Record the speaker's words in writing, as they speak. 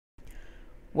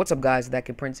What's up, guys? That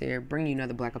Kid Prince here, bringing you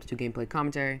another Black Ops 2 gameplay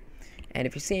commentary. And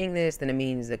if you're seeing this, then it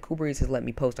means that Kubri's has let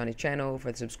me post on his channel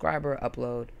for the subscriber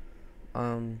upload.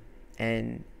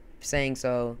 And saying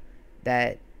so,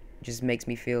 that just makes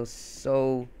me feel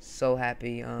so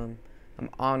happy. I'm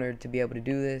honored to be able to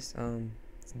do this.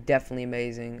 It's definitely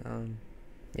amazing.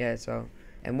 Yeah. So,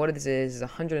 and what this is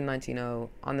 119.0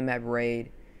 on the map raid.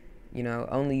 You know,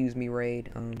 only use me raid.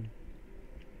 I'm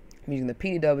using the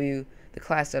PDW. The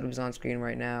class setup is on screen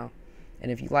right now,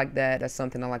 and if you like that, that's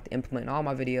something I like to implement in all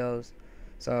my videos.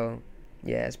 So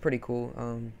yeah, it's pretty cool.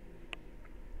 You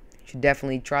should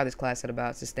definitely try this class setup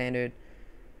out. It's a standard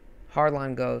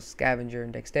hardline ghost, scavenger,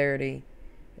 and dexterity,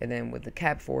 and then with the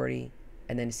cap 40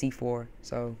 and then C4.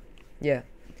 So yeah,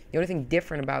 the only thing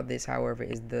different about this, however,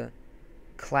 is the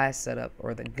class setup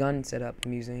or the gun setup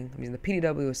I'm using the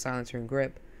PDW with silencer and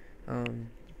grip.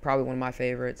 Probably one of my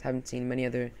favorites. Haven't seen many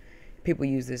other people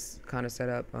use this kind of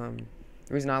setup. The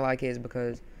reason I like it is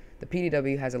because the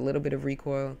PDW has a little bit of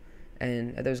recoil,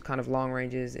 and at those kind of long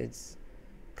ranges, it's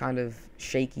kind of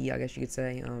shaky, I guess you could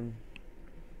say. And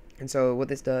so what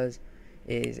this does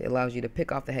is it allows you to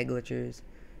pick off the head glitchers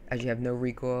as you have no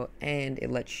recoil, and it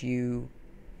lets you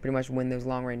pretty much win those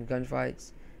long range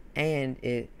gunfights, and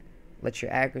it lets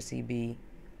your accuracy be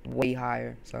way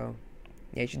higher. So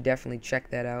yeah, you should definitely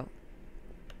check that out.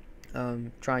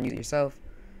 Try and use it yourself.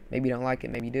 Maybe you don't like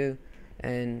it, maybe you do.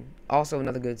 And also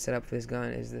another good setup for this gun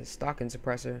is the stock and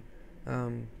suppressor.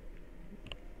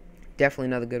 Definitely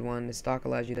another good one. The stock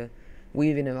allows you to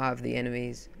weave in and out of the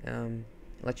enemies.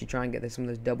 Let you try and get some of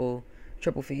those double,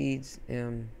 triple feeds,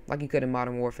 like you could in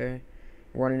Modern Warfare.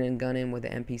 Running and gunning with the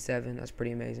MP7, that's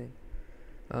pretty amazing.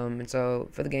 And so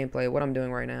for the gameplay, what I'm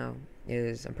doing right now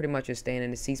is I'm pretty much just staying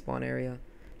in the C spawn area,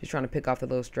 just trying to pick off the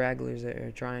little stragglers that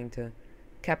are trying to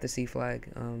cap the C flag.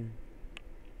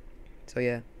 So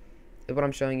yeah, what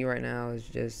I'm showing you right now is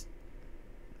just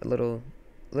a little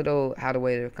how the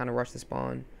way to kind of rush the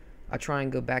spawn. I try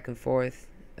and go back and forth,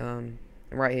 and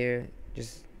right here,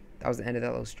 just that was the end of that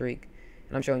little streak,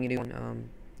 and I'm showing you one.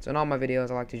 So in all my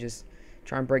videos, I like to just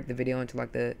try and break the video into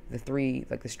like the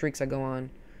streaks I go on.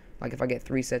 Like if I get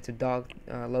 3 sets of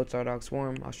Lodestar Dog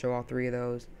Swarm, I'll show all 3 of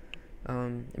those,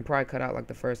 and probably cut out like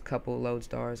the first couple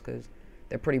Lodestars because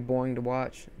they're pretty boring to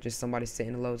watch. Just somebody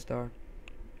sitting a Lodestar.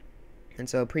 And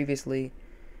so previously,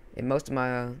 in most of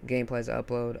my gameplays I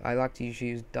upload, I like to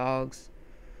use dogs,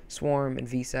 swarm, and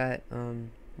VSAT,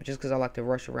 just because I like to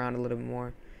rush around a little bit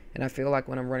more. And I feel like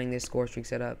when I'm running this score streak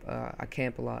setup, I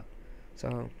camp a lot.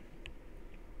 So,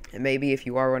 and maybe if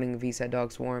you are running a VSAT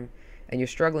dog swarm and you're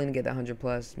struggling to get that 100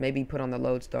 plus, maybe put on the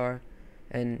Lodestar,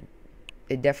 and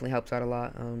it definitely helps out a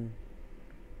lot.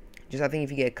 I think if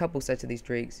you get a couple sets of these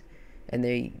streaks and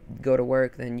they go to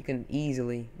work, then you can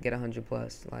easily get 100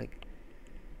 plus. Like,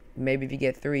 maybe if you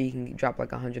get 3, you can drop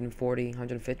like 140,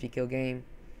 150 kill game.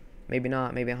 Maybe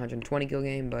not, maybe 120 kill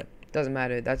game, but it doesn't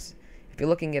matter. If you're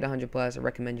looking at 100 plus, I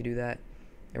recommend you do that.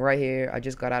 And right here, I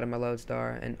just got out of my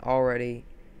Lodestar, and already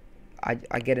I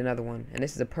get another one. And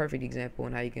this is a perfect example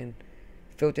on how you can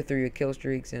filter through your kill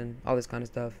streaks and all this kind of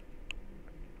stuff.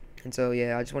 And so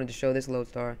yeah, I just wanted to show this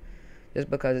Lodestar just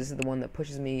because this is the one that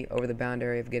pushes me over the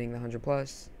boundary of getting the 100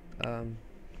 plus, and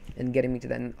getting me to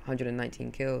that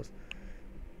 119 kills.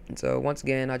 And so once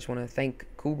again, I just want to thank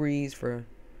Kubri's for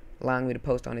allowing me to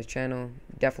post on his channel.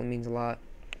 It definitely means a lot.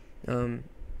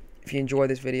 If you enjoy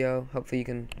this video, hopefully you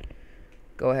can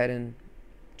go ahead and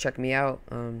check me out.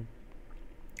 And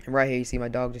right here you see my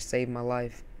dog just saved my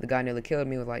life. The guy nearly killed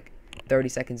me with like 30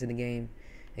 seconds in the game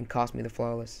and cost me the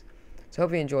flawless. So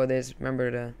hope you enjoy this.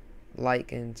 Remember to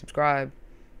like and subscribe.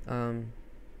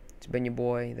 It's been your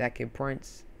boy, That Kid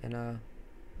Prince, and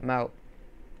I'm out.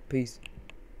 Peace.